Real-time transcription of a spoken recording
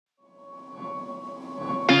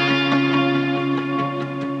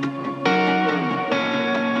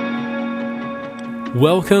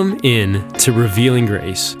Welcome in to Revealing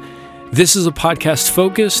Grace. This is a podcast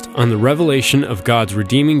focused on the revelation of God's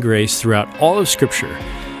redeeming grace throughout all of Scripture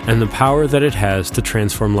and the power that it has to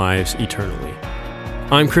transform lives eternally.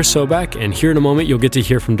 I'm Chris Sobak, and here in a moment you'll get to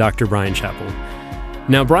hear from Dr. Bryan Chapell.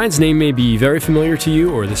 Now, Bryan's name may be very familiar to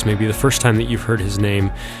you, or this may be the first time that you've heard his name.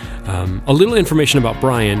 A little information about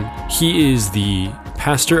Bryan. He is the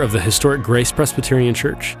pastor of the historic Grace Presbyterian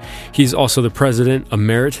Church. He's also the president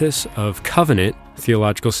emeritus of Covenant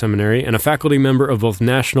Theological Seminary and a faculty member of both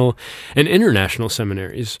national and international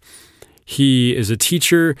seminaries. He is a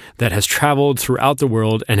teacher that has traveled throughout the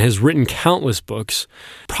world and has written countless books.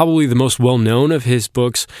 Probably the most well-known of his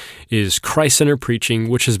books is Christ-Centered Preaching,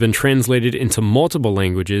 which has been translated into multiple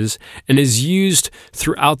languages and is used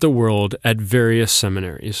throughout the world at various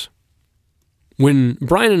seminaries. When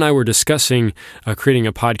Bryan and I were discussing creating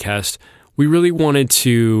a podcast, we really wanted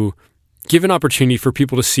to give an opportunity for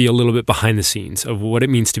people to see a little bit behind the scenes of what it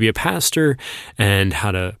means to be a pastor and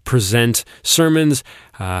how to present sermons,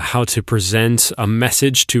 how to present a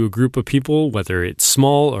message to a group of people, whether it's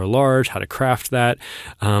small or large, how to craft that,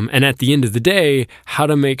 and at the end of the day, how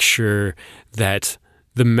to make sure that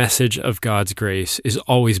the message of God's grace is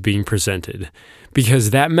always being presented, because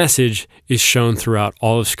that message is shown throughout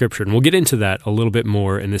all of Scripture. And we'll get into that a little bit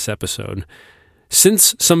more in this episode.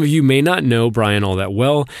 Since some of you may not know Bryan all that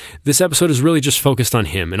well, this episode is really just focused on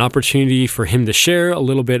him, an opportunity for him to share a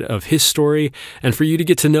little bit of his story and for you to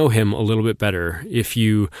get to know him a little bit better. If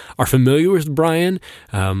you are familiar with Bryan,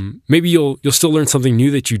 maybe you'll still learn something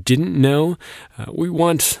new that you didn't know. We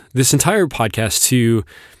want this entire podcast to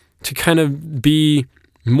kind of be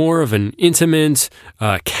more of an intimate,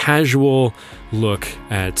 casual look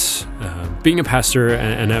at being a pastor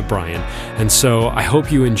and at Bryan. And so I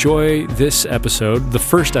hope you enjoy this episode, the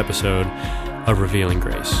first episode of Revealing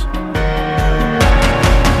Grace.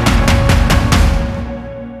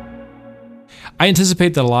 I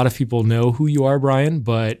anticipate that a lot of people know who you are, Bryan,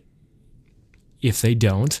 but if they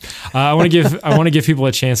don't, I want to give people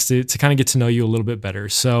a chance to kind of get to know you a little bit better.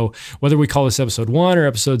 So whether we call this episode 1 or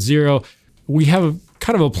episode 0, we have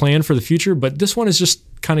kind of a plan for the future, but this one is just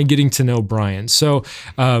kind of getting to know Bryan. So,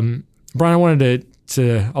 Bryan, I wanted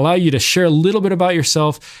to allow you to share a little bit about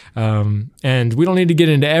yourself, and we don't need to get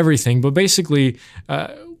into everything, but basically,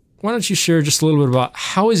 why don't you share just a little bit about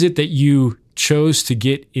how is it that you chose to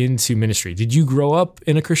get into ministry? Did you grow up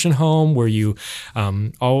in a Christian home? Were you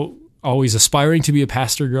always aspiring to be a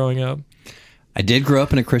pastor growing up? I did grow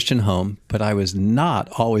up in a Christian home, but I was not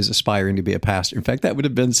always aspiring to be a pastor. In fact, that would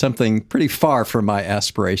have been something pretty far from my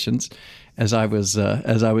aspirations as I was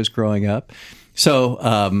growing up.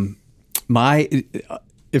 So,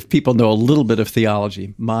 if people know a little bit of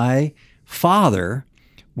theology, my father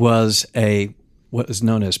was what is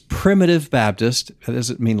known as primitive Baptist. That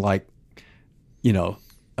doesn't mean like,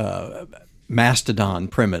 mastodon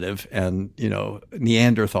primitive and,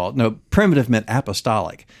 Neanderthal. No, primitive meant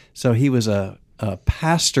apostolic. So he was a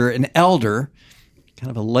pastor, an elder, kind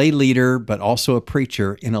of a lay leader, but also a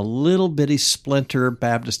preacher in a little bitty splinter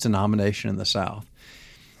Baptist denomination in the South.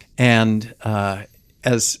 And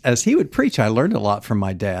as he would preach, I learned a lot from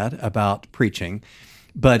my dad about preaching,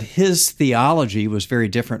 but his theology was very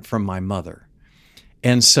different from my mother.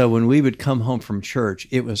 And so when we would come home from church,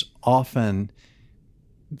 it was often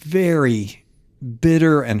very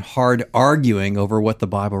bitter and hard arguing over what the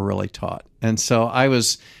Bible really taught. And so I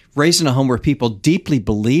was raised in a home where people deeply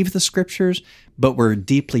believed the Scriptures, but were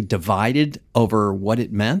deeply divided over what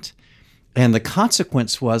it meant. And the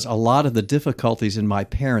consequence was a lot of the difficulties in my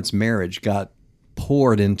parents' marriage got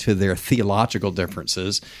poured into their theological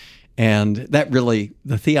differences. And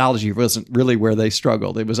the theology wasn't really where they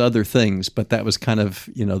struggled. It was other things, but that was kind of,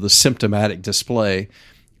 the symptomatic display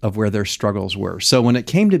of where their struggles were. So when it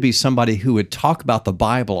came to be somebody who would talk about the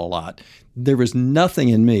Bible a lot, there was nothing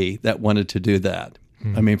in me that wanted to do that.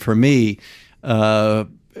 I mean, for me,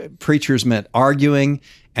 preachers meant arguing,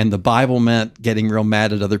 and the Bible meant getting real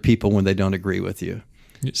mad at other people when they don't agree with you.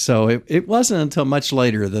 So it wasn't until much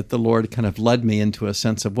later that the Lord kind of led me into a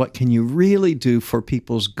sense of what can you really do for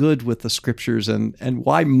people's good with the Scriptures, and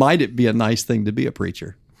why might it be a nice thing to be a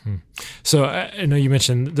preacher? So I know you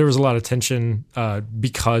mentioned there was a lot of tension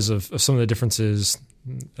because of some of the differences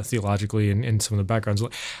theologically and some of the backgrounds.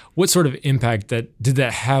 What sort of impact did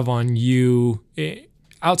that have on you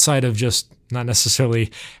outside of just not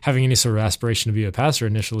necessarily having any sort of aspiration to be a pastor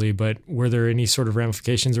initially, but were there any sort of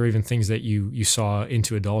ramifications or even things that you saw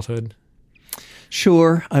into adulthood?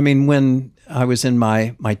 Sure. I mean, when I was in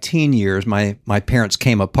my teen years, my parents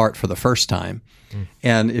came apart for the first time.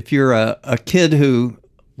 And if you're a kid who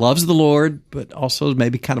loves the Lord, but also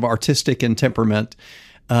maybe kind of artistic in temperament,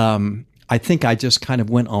 I think I just kind of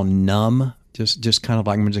went on numb, just kind of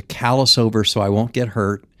like I'm going to callous over so I won't get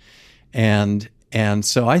hurt. And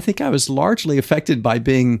so I think I was largely affected by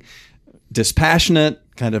being dispassionate,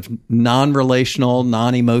 kind of non-relational,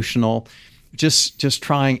 non-emotional, just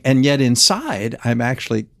trying. And yet inside, I'm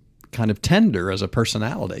actually kind of tender as a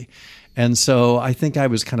personality. And so I think I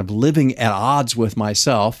was kind of living at odds with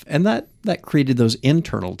myself. And that created those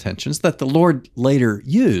internal tensions that the Lord later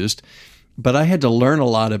used. But I had to learn a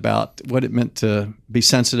lot about what it meant to be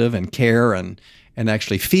sensitive and care and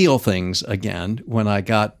actually feel things again when I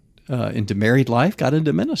got into married life, got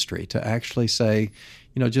into ministry, to actually say,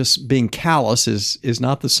 just being callous is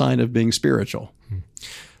not the sign of being spiritual.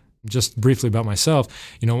 Just briefly about myself,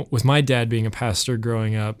 with my dad being a pastor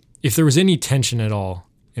growing up, if there was any tension at all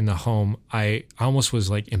in the home, I almost was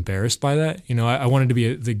like embarrassed by that. I wanted to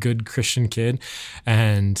be the good Christian kid.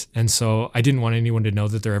 And so I didn't want anyone to know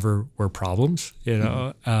that there ever were problems,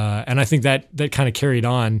 and I think that kind of carried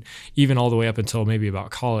on even all the way up until maybe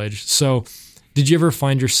about college. So did you ever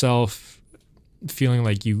find yourself feeling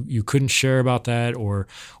like you couldn't share about that or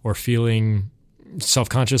feeling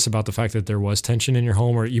self-conscious about the fact that there was tension in your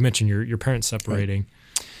home? Or you mentioned your parents separating.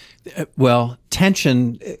 Right. Well,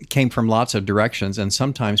 tension came from lots of directions, and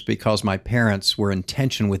sometimes because my parents were in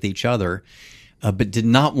tension with each other, but did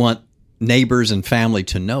not want neighbors and family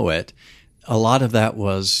to know it, a lot of that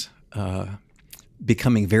was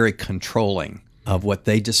becoming very controlling of what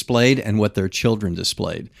they displayed and what their children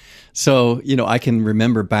displayed. So, I can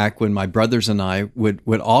remember back when my brothers and I would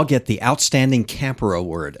all get the Outstanding Camper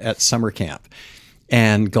Award at summer camp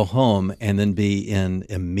and go home and then be in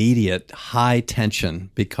immediate high tension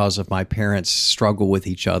because of my parents' struggle with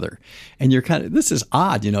each other. And you're this is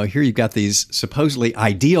odd, here you've got these supposedly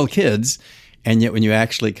ideal kids, and yet when you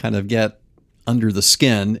actually kind of get under the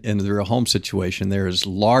skin into the real home situation, there is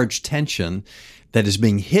large tension that is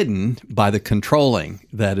being hidden by the controlling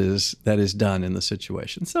that is done in the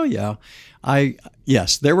situation. So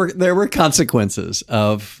yes, there were consequences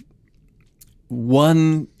of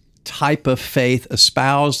one type of faith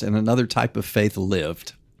espoused and another type of faith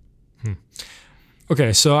lived.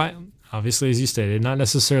 Okay, so I obviously, as you stated, not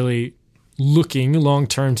necessarily looking long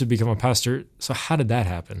term to become a pastor. So how did that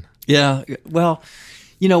happen? Yeah, well,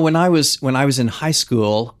 when I was in high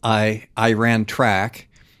school, I ran track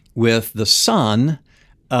with the son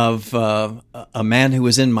of a man who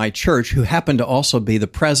was in my church who happened to also be the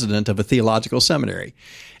president of a theological seminary.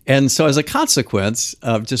 And so as a consequence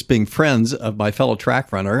of just being friends of my fellow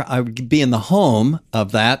track runner, I would be in the home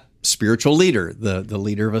of that spiritual leader, the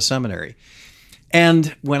leader of a seminary.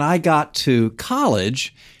 And when I got to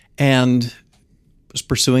college and was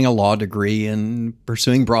pursuing a law degree and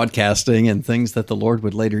pursuing broadcasting and things that the Lord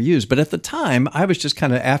would later use. But at the time, I was just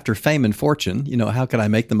kind of after fame and fortune. How could I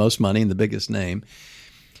make the most money and the biggest name?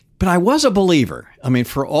 But I was a believer. I mean,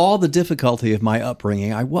 for all the difficulty of my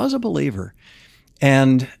upbringing, I was a believer.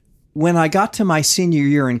 And when I got to my senior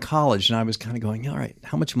year in college and I was kind of going, all right,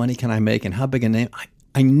 how much money can I make and how big a name?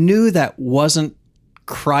 I knew that wasn't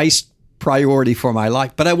Christ's priority for my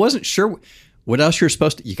life, but I wasn't sure what else you're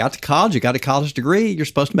supposed to. You got to college, you got a college degree, you're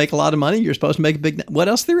supposed to make a lot of money, you're supposed to make a big, what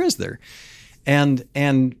else there is there?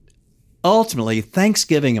 And ultimately,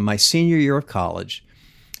 Thanksgiving in my senior year of college,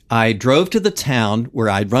 I drove to the town where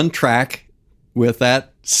I'd run track with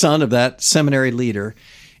that son of that seminary leader.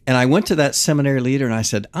 And I went to that seminary leader and I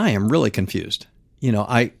said, I am really confused.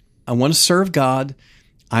 I want to serve God.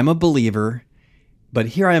 I'm a believer, but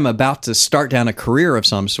here I am about to start down a career of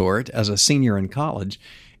some sort as a senior in college.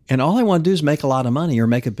 And all I want to do is make a lot of money or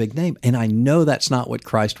make a big name. And I know that's not what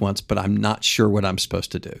Christ wants, but I'm not sure what I'm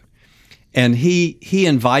supposed to do. And he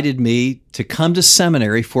invited me to come to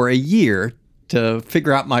seminary for a year to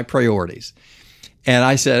figure out my priorities. And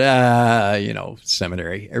I said,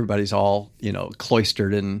 seminary, everybody's all,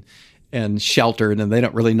 cloistered and sheltered and they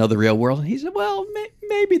don't really know the real world. And he said, well,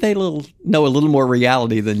 maybe they know a little more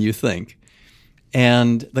reality than you think.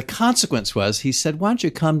 And the consequence was, he said, why don't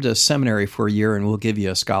you come to seminary for a year and we'll give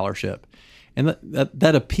you a scholarship. And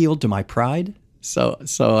that appealed to my pride. So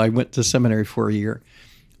I went to seminary for a year.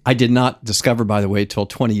 I did not discover, by the way, till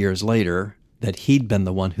 20 years later that he'd been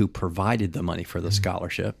the one who provided the money for the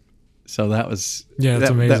scholarship. So that was that's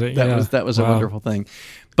amazing. That was a wonderful thing.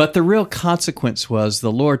 But the real consequence was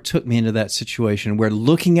the Lord took me into that situation where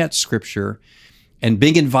looking at Scripture and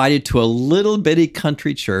being invited to a little bitty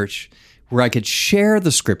country church where I could share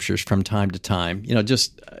the Scriptures from time to time.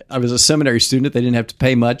 I was a seminary student. They didn't have to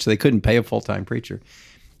pay much. They couldn't pay a full-time preacher.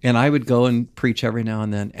 And I would go and preach every now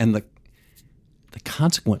and then. And the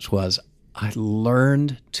consequence was I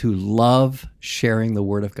learned to love sharing the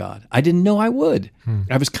Word of God. I didn't know I would.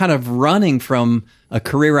 I was kind of running from a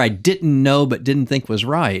career I didn't know but didn't think was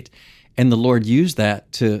right. And the Lord used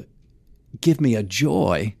that to give me a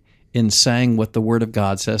joy in saying what the Word of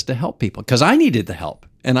God says to help people, because I needed the help.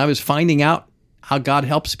 And I was finding out how God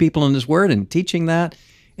helps people in His Word and teaching that,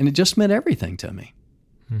 and it just meant everything to me.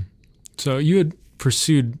 So you had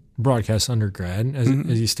pursued broadcast undergrad, as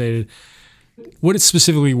you stated. What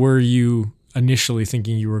specifically were you initially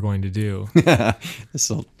thinking you were going to do? This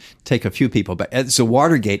will take a few people, but it's a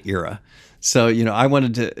Watergate era. So, I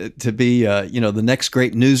wanted to be, the next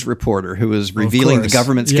great news reporter who was revealing the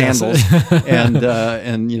government scandals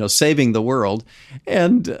and saving the world.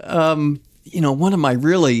 And, one of my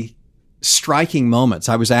really striking moments,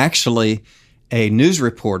 I was actually a news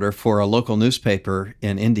reporter for a local newspaper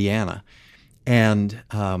in Indiana, and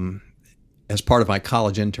as part of my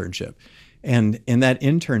college internship. And in that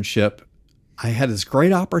internship, I had this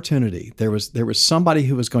great opportunity. There was somebody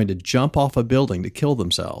who was going to jump off a building to kill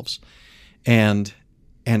themselves. And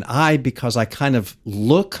I, because I kind of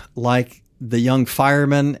look like the young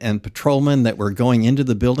firemen and patrolmen that were going into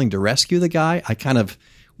the building to rescue the guy, I kind of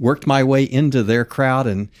worked my way into their crowd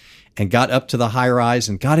and got up to the high rise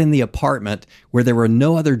and got in the apartment where there were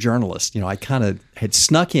no other journalists. I kind of had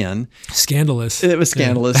snuck in. Scandalous. It was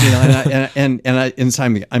scandalous, and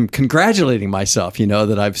I'm congratulating myself,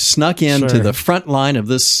 that I've snuck into the front line of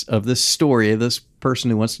this story of this person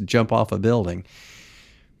who wants to jump off a building.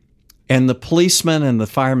 And the policeman and the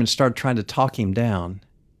firemen started trying to talk him down.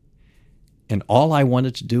 And all I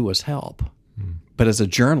wanted to do was help. But as a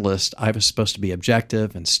journalist, I was supposed to be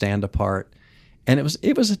objective and stand apart. And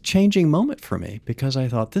it was a changing moment for me, because I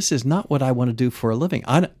thought, this is not what I want to do for a living.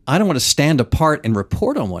 I don't want to stand apart and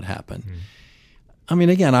report on what happened. I mean,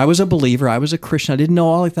 again, I was a believer. I was a Christian. I didn't know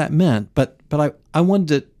all that meant, but I wanted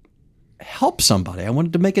to help somebody. I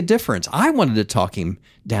wanted to make a difference. I wanted to talk him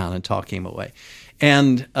down and talk him away.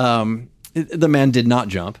 And the man did not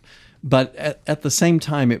jump, but at the same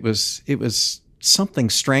time, it was something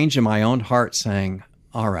strange in my own heart saying,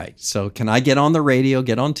 all right, so can I get on the radio,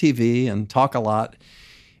 get on TV and talk a lot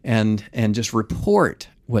and just report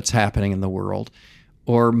what's happening in the world?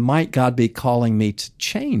 Or might God be calling me to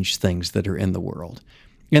change things that are in the world?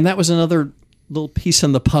 And that was another little piece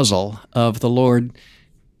in the puzzle of the Lord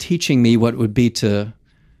teaching me what it would be to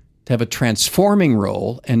have a transforming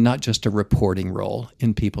role and not just a reporting role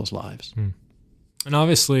in people's lives. And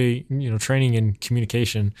obviously, training in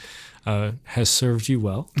communication has served you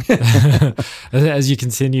well as you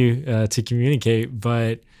continue to communicate.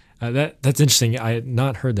 But that's interesting. I had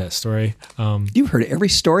not heard that story. You've heard every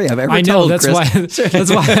story I've ever told. I know. That's why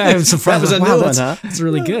I'm surprised. That was a new one, huh? That's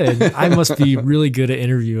really good. I must be really good at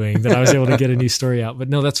interviewing that I was able to get a new story out. But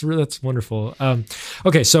no, that's wonderful.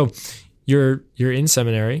 Okay, so you're in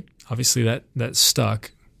seminary. Obviously, that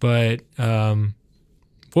stuck. But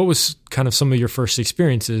what was kind of some of your first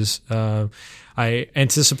experiences? I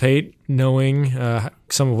anticipate, knowing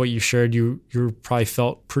some of what you shared, you probably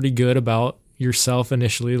felt pretty good about yourself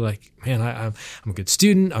initially. Like, man, I'm a good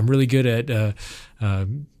student. I'm really good at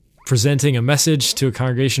presenting a message to a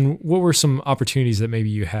congregation. What were some opportunities that maybe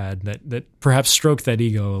you had that perhaps stroked that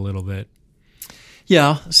ego a little bit?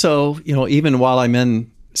 Yeah. So, even while I'm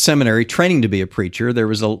in seminary training to be a preacher, there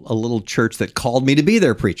was a little church that called me to be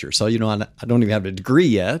their preacher. So, I don't even have a degree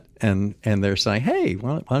yet. And they're saying, hey,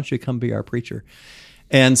 why don't you come be our preacher?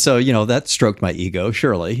 And so, that stroked my ego,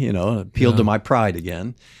 surely, appealed to my pride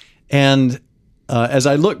again. And as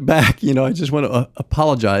I look back, I just want to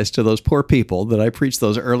apologize to those poor people that I preached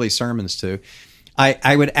those early sermons to.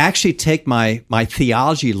 I would actually take my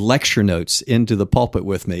theology lecture notes into the pulpit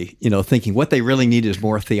with me, thinking what they really need is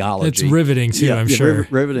more theology. It's riveting too, I'm sure.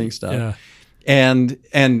 Riveting stuff. Yeah. And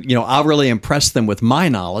I'll really impress them with my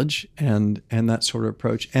knowledge and that sort of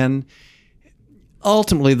approach. And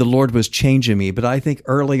ultimately, the Lord was changing me. But I think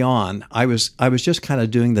early on, I was just kind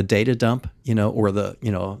of doing the data dump, or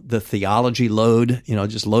the theology load,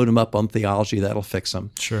 just load them up on theology, that'll fix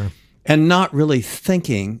them. Sure. And not really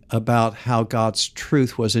thinking about how God's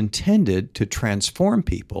truth was intended to transform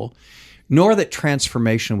people, nor that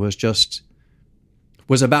transformation was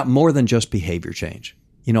about more than just behavior change.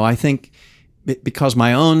 I think because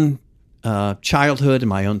my own childhood and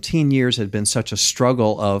my own teen years had been such a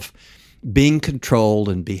struggle of being controlled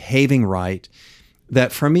and behaving right,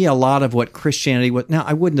 that for me, a lot of what Christianity was, now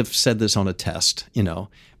I wouldn't have said this on a test,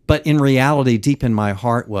 but in reality, deep in my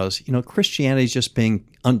heart was, Christianity is just being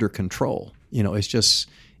under control. It's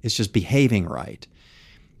just behaving right.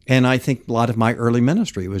 And I think a lot of my early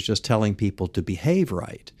ministry was just telling people to behave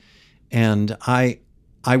right. And I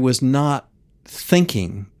was not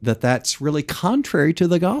thinking that that's really contrary to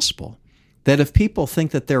the gospel. That if people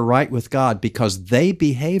think that they're right with God because they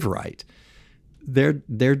behave right, they're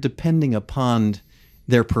depending upon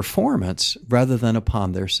their performance rather than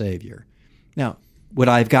upon their Savior. Now, would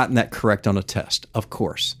I have gotten that correct on a test? Of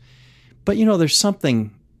course. But there's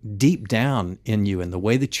something deep down in you in the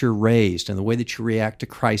way that you're raised and the way that you react to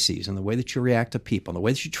crises and the way that you react to people and the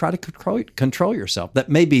way that you try to control yourself that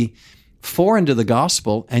may be foreign to the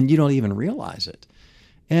gospel and you don't even realize it.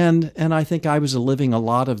 And I think I was living a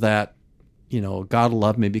lot of that, God will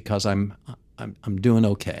love me because I'm doing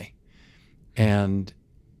okay. And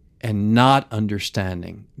not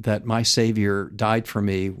understanding that my Savior died for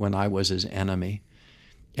me when I was his enemy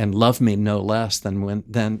and loved me no less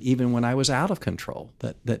than even when I was out of control,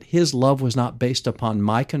 that his love was not based upon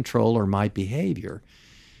my control or my behavior,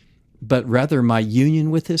 but rather my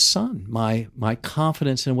union with his Son, my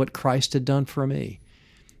confidence in what Christ had done for me.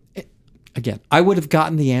 Again, I would have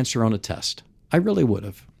gotten the answer on a test. I really would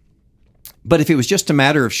have. But if it was just a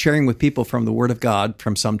matter of sharing with people from the Word of God,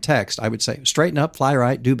 from some text, I would say, straighten up, fly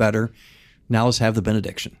right, do better. Now let's have the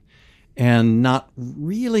benediction. And not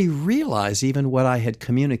really realize even what I had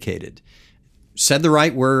communicated. Said the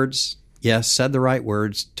right words, yes, said the right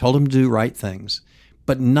words, told them to do right things,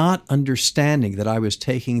 but not understanding that I was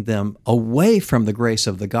taking them away from the grace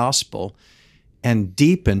of the gospel and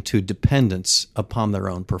deep into dependence upon their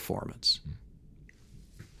own performance.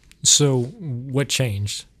 So what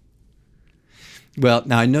changed? Well,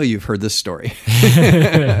 now I know you've heard this story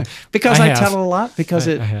because I tell it a lot because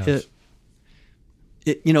it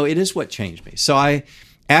is what changed me. So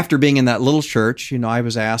after being in that little church, I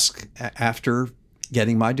was asked after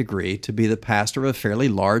getting my degree to be the pastor of a fairly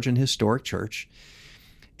large and historic church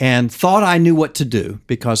and thought I knew what to do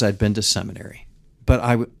because I'd been to seminary.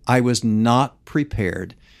 But I was not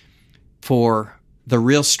prepared for the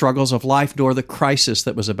real struggles of life nor the crisis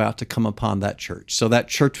that was about to come upon that church. So that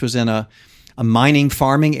church was in a mining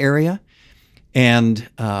farming area. And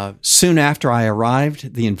soon after I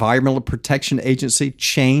arrived, the Environmental Protection Agency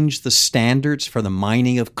changed the standards for the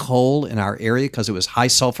mining of coal in our area because it was high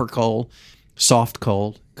sulfur coal, soft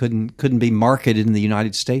coal, couldn't be marketed in the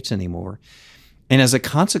United States anymore. And as a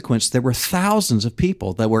consequence, there were thousands of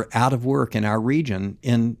people that were out of work in our region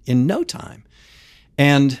in no time.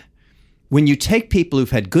 And when you take people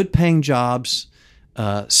who've had good paying jobs,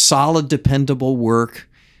 solid, dependable work,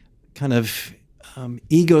 kind of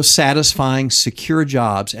ego-satisfying, secure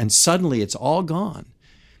jobs, and suddenly it's all gone,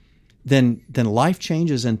 then life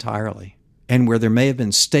changes entirely. And where there may have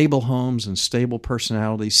been stable homes and stable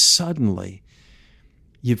personalities, suddenly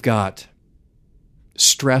you've got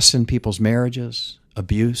stress in people's marriages,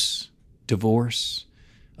 abuse, divorce,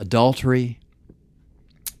 adultery.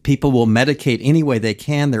 People will medicate any way they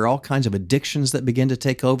can. There are all kinds of addictions that begin to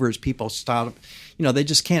take over as people stop. They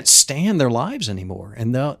just can't stand their lives anymore.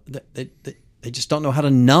 And they just don't know how to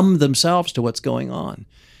numb themselves to what's going on.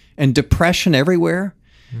 And depression everywhere.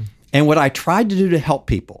 And what I tried to do to help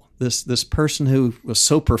people, this person who was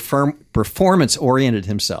so performance-oriented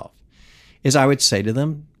himself, is I would say to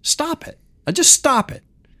them, stop it. Just stop it.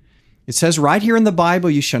 It says right here in the Bible,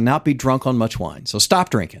 you shall not be drunk on much wine. So stop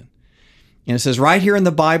drinking. And it says right here in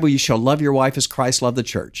the Bible, you shall love your wife as Christ loved the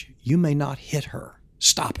church. You may not hit her.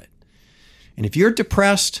 Stop it. And if you're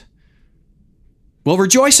depressed, well,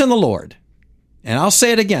 rejoice in the Lord. And I'll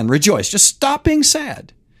say it again, rejoice. Just stop being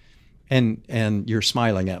sad. And you're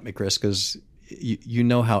smiling at me, Chris, because you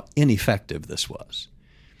know how ineffective this was.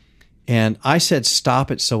 And I said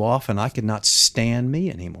stop it so often I could not stand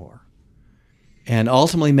me anymore. And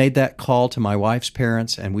ultimately made that call to my wife's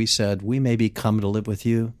parents, and we said, we may be coming to live with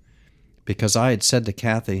you. Because I had said to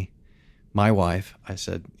Kathy, my wife, I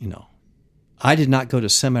said, I did not go to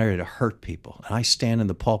seminary to hurt people. And I stand in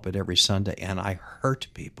the pulpit every Sunday and I hurt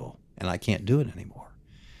people and I can't do it anymore.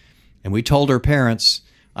 And we told her parents,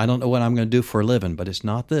 I don't know what I'm going to do for a living, but it's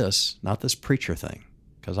not this preacher thing,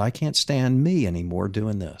 because I can't stand me anymore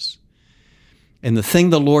doing this. And the thing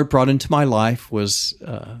the Lord brought into my life was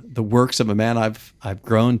the works of a man I've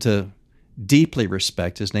grown to deeply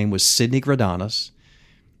respect. His name was Sidney Greidanus.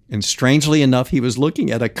 And strangely enough, he was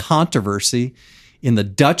looking at a controversy in the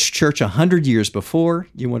Dutch church 100 years before.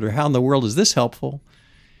 You wonder, how in the world is this helpful?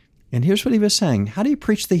 And here's what he was saying. How do you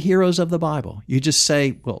preach the heroes of the Bible? You just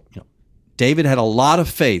say, well, David had a lot of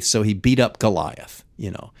faith, so he beat up Goliath.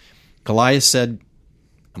 Goliath said,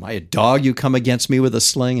 am I a dog you come against me with a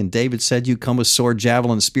sling? And David said, you come with sword,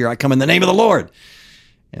 javelin, and spear. I come in the name of the Lord.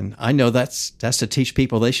 And I know that's to teach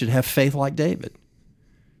people they should have faith like David.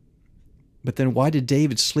 But then why did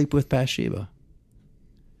David sleep with Bathsheba?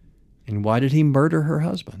 And why did he murder her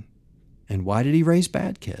husband? And why did he raise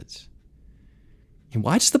bad kids? And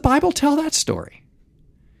why does the Bible tell that story?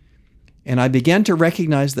 And I began to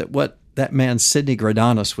recognize that what that man, Sidney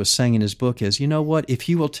Greidanus, was saying in his book is, you know what? If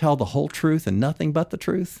you will tell the whole truth and nothing but the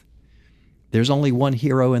truth, there's only one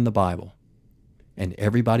hero in the Bible, and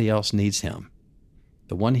everybody else needs him.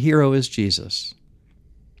 The one hero is Jesus.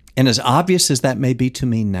 And as obvious as that may be to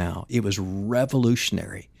me now, it was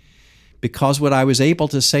revolutionary, because what I was able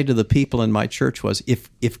to say to the people in my church was, if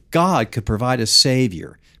God could provide a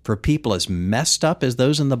Savior for people as messed up as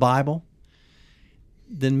those in the Bible,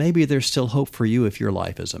 then maybe there's still hope for you if your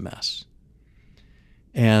life is a mess.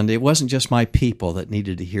 And it wasn't just my people that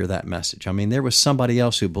needed to hear that message. I mean, there was somebody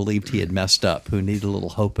else who believed he had messed up, who needed a little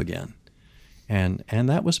hope again. And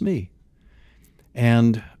that was me.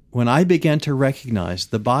 And when I began to recognize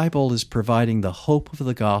the Bible is providing the hope of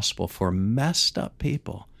the gospel for messed up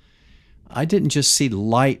people, I didn't just see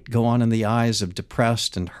light go on in the eyes of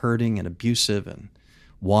depressed and hurting and abusive and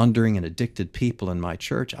wandering and addicted people in my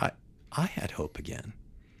church. I had hope again.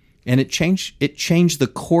 And it changed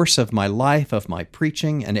the course of my life, of my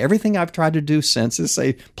preaching, and everything I've tried to do since is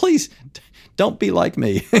say, please don't be like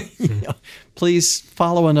me. Please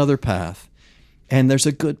follow another path. And there's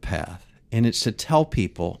a good path, and it's to tell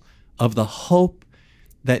people of the hope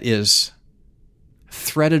that is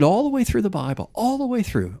threaded all the way through the Bible, all the way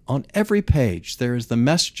through. On every page, there is the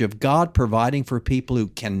message of God providing for people who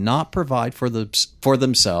cannot provide for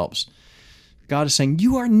themselves. God is saying,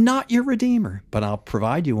 you are not your Redeemer, but I'll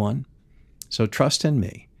provide you one. So trust in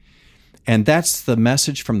me. And that's the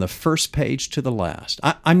message from the first page to the last.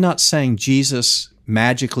 I'm not saying Jesus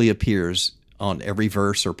magically appears on every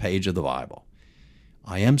verse or page of the Bible.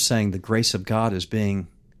 I am saying the grace of God is being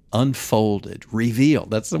unfolded, revealed.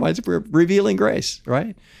 That's why it's revealing grace,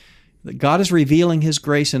 right? God is revealing His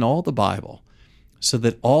grace in all the Bible so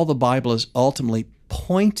that all the Bible is ultimately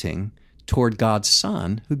pointing toward God's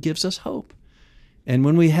Son who gives us hope. And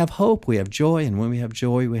when we have hope, we have joy, and when we have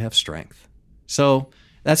joy, we have strength. So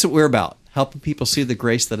that's what we're about, helping people see the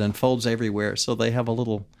grace that unfolds everywhere so they have a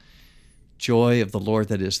little joy of the Lord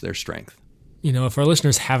that is their strength. You know, if our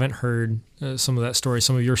listeners haven't heard some of that story,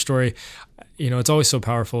 some of your story, you know, it's always so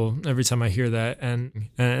powerful every time I hear that. And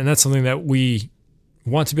that's something that we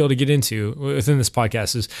want to be able to get into within this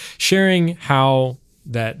podcast, is sharing how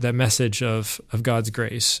that message of God's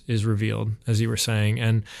grace is revealed, as you were saying.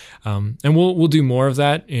 And we'll do more of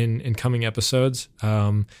that in coming episodes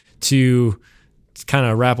to kind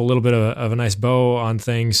of wrap a little bit of a nice bow on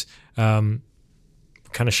things.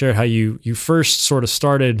 Kind of share how you first sort of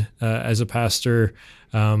started as a pastor.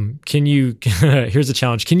 Can you, here's a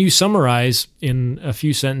challenge. Can you summarize in a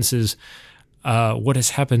few sentences what has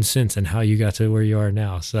happened since and how you got to where you are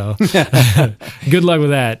now? So good luck with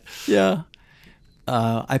that. Yeah.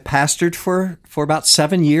 I pastored for about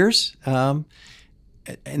 7 years. And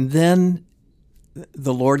then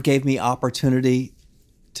the Lord gave me opportunity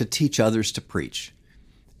to teach others to preach.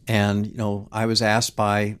 And, you know, I was asked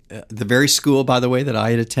by the very school, by the way, that I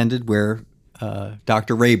had attended where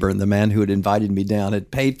Dr. Rayburn, the man who had invited me down,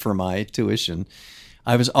 had paid for my tuition.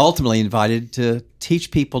 I was ultimately invited to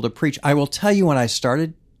teach people to preach. I will tell you, when I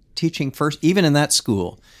started teaching first, even in that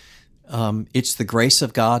school, it's the grace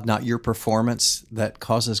of God, not your performance, that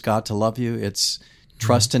causes God to love you. It's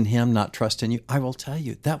trust in Him, not trust in you. I will tell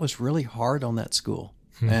you, that was really hard on that school.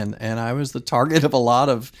 And I was the target of a lot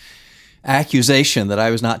of accusation that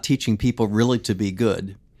I was not teaching people really to be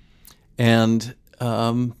good. And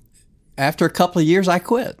after a couple of years, I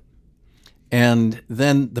quit. And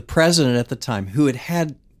then the president at the time, who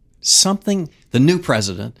had something, the new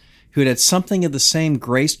president, who had something of the same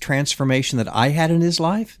grace transformation that I had in his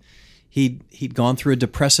life, he'd gone through a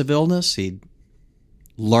depressive illness. He'd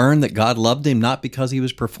learned that God loved him, not because he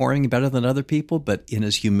was performing better than other people, but in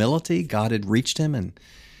his humility, God had reached him and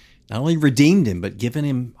not only redeemed him, but given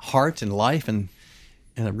him heart and life and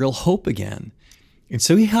a real hope again. And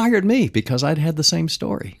so he hired me because I'd had the same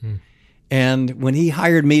story. And when he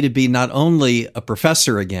hired me to be not only a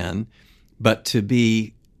professor again, but to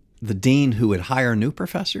be the dean who would hire new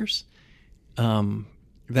professors,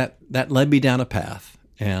 that led me down a path.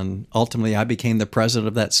 And ultimately, I became the president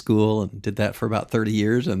of that school and did that for about 30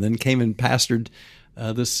 years, and then came and pastored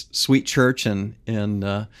this sweet church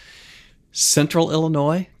in Central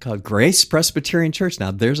Illinois called Grace Presbyterian Church.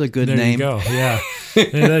 Now, there's a good name. There you go, yeah.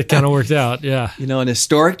 That kind of worked out, yeah. You know, an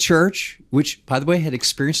historic church, which, by the way, had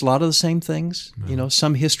experienced a lot of the same things. You know,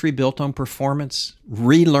 some history built on performance,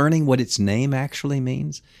 relearning what its name actually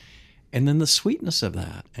means, and then the sweetness of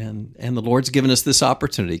that. And the Lord's given us this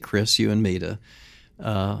opportunity, Chris, you and me, to,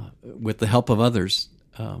 with the help of others,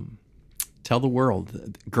 tell the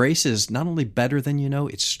world grace is not only better than you know,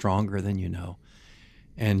 it's stronger than you know.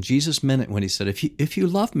 And Jesus meant it when he said, if you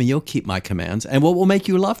love me, you'll keep my commands. And what will make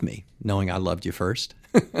you love me? Knowing I loved you first.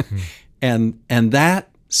 And that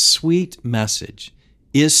sweet message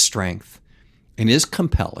is strength and is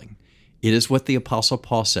compelling. It is what the Apostle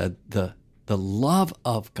Paul said, the love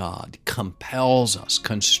of God compels us,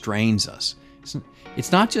 constrains us.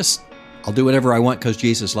 It's not just, I'll do whatever I want because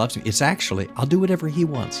Jesus loves me. It's actually, I'll do whatever he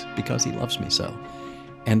wants because he loves me so.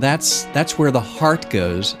 And that's where the heart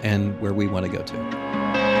goes and where we want to go to.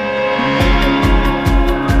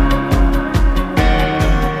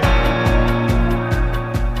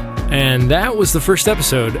 And that was the first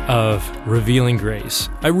episode of Revealing Grace.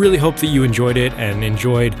 I really hope that you enjoyed it and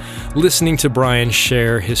enjoyed listening to Brian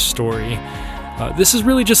share his story. This is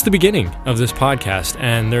really just the beginning of this podcast,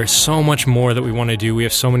 and there's so much more that we want to do. We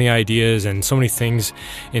have so many ideas and so many things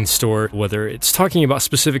in store, whether it's talking about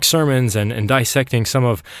specific sermons and dissecting some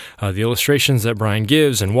of the illustrations that Brian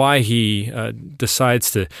gives and why he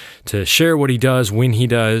decides to share what he does when he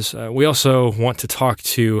does. We also want to talk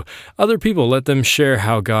to other people, let them share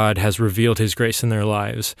how God has revealed his grace in their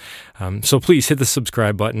lives. So please hit the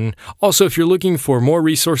subscribe button. Also, if you're looking for more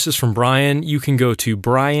resources from Brian, you can go to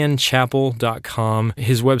brianchappell.com.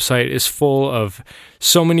 His website is full of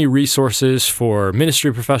so many resources for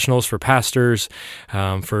ministry professionals, for pastors,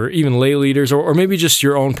 for even lay leaders, or maybe just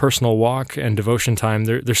your own personal walk and devotion time.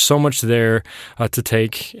 There's so much there to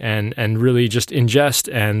take and really just ingest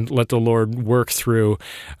and let the Lord work through.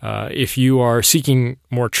 If you are seeking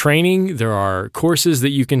more training, there are courses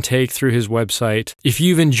that you can take through his website. If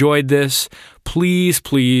you've enjoyed this, please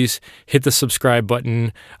hit the subscribe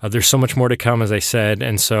button. There's so much more to come, as I said,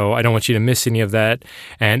 and so I don't want you to miss any of that.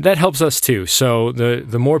 And that helps us too. So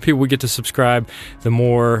the more people we get to subscribe, the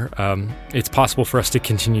more it's possible for us to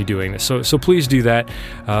continue doing this. So please do that.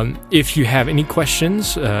 If you have any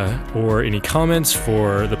questions or any comments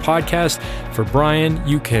for the podcast, for Brian,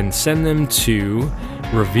 you can send them to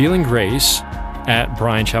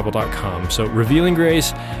revealinggrace@brianchappell.com. So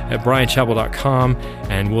revealinggrace@brianchappell.com,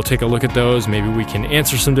 and we'll take a look at those. Maybe we can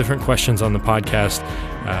answer some different questions on the podcast.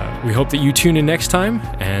 We hope that you tune in next time,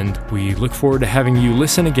 and we look forward to having you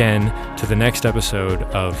listen again to the next episode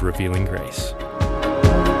of Revealing Grace.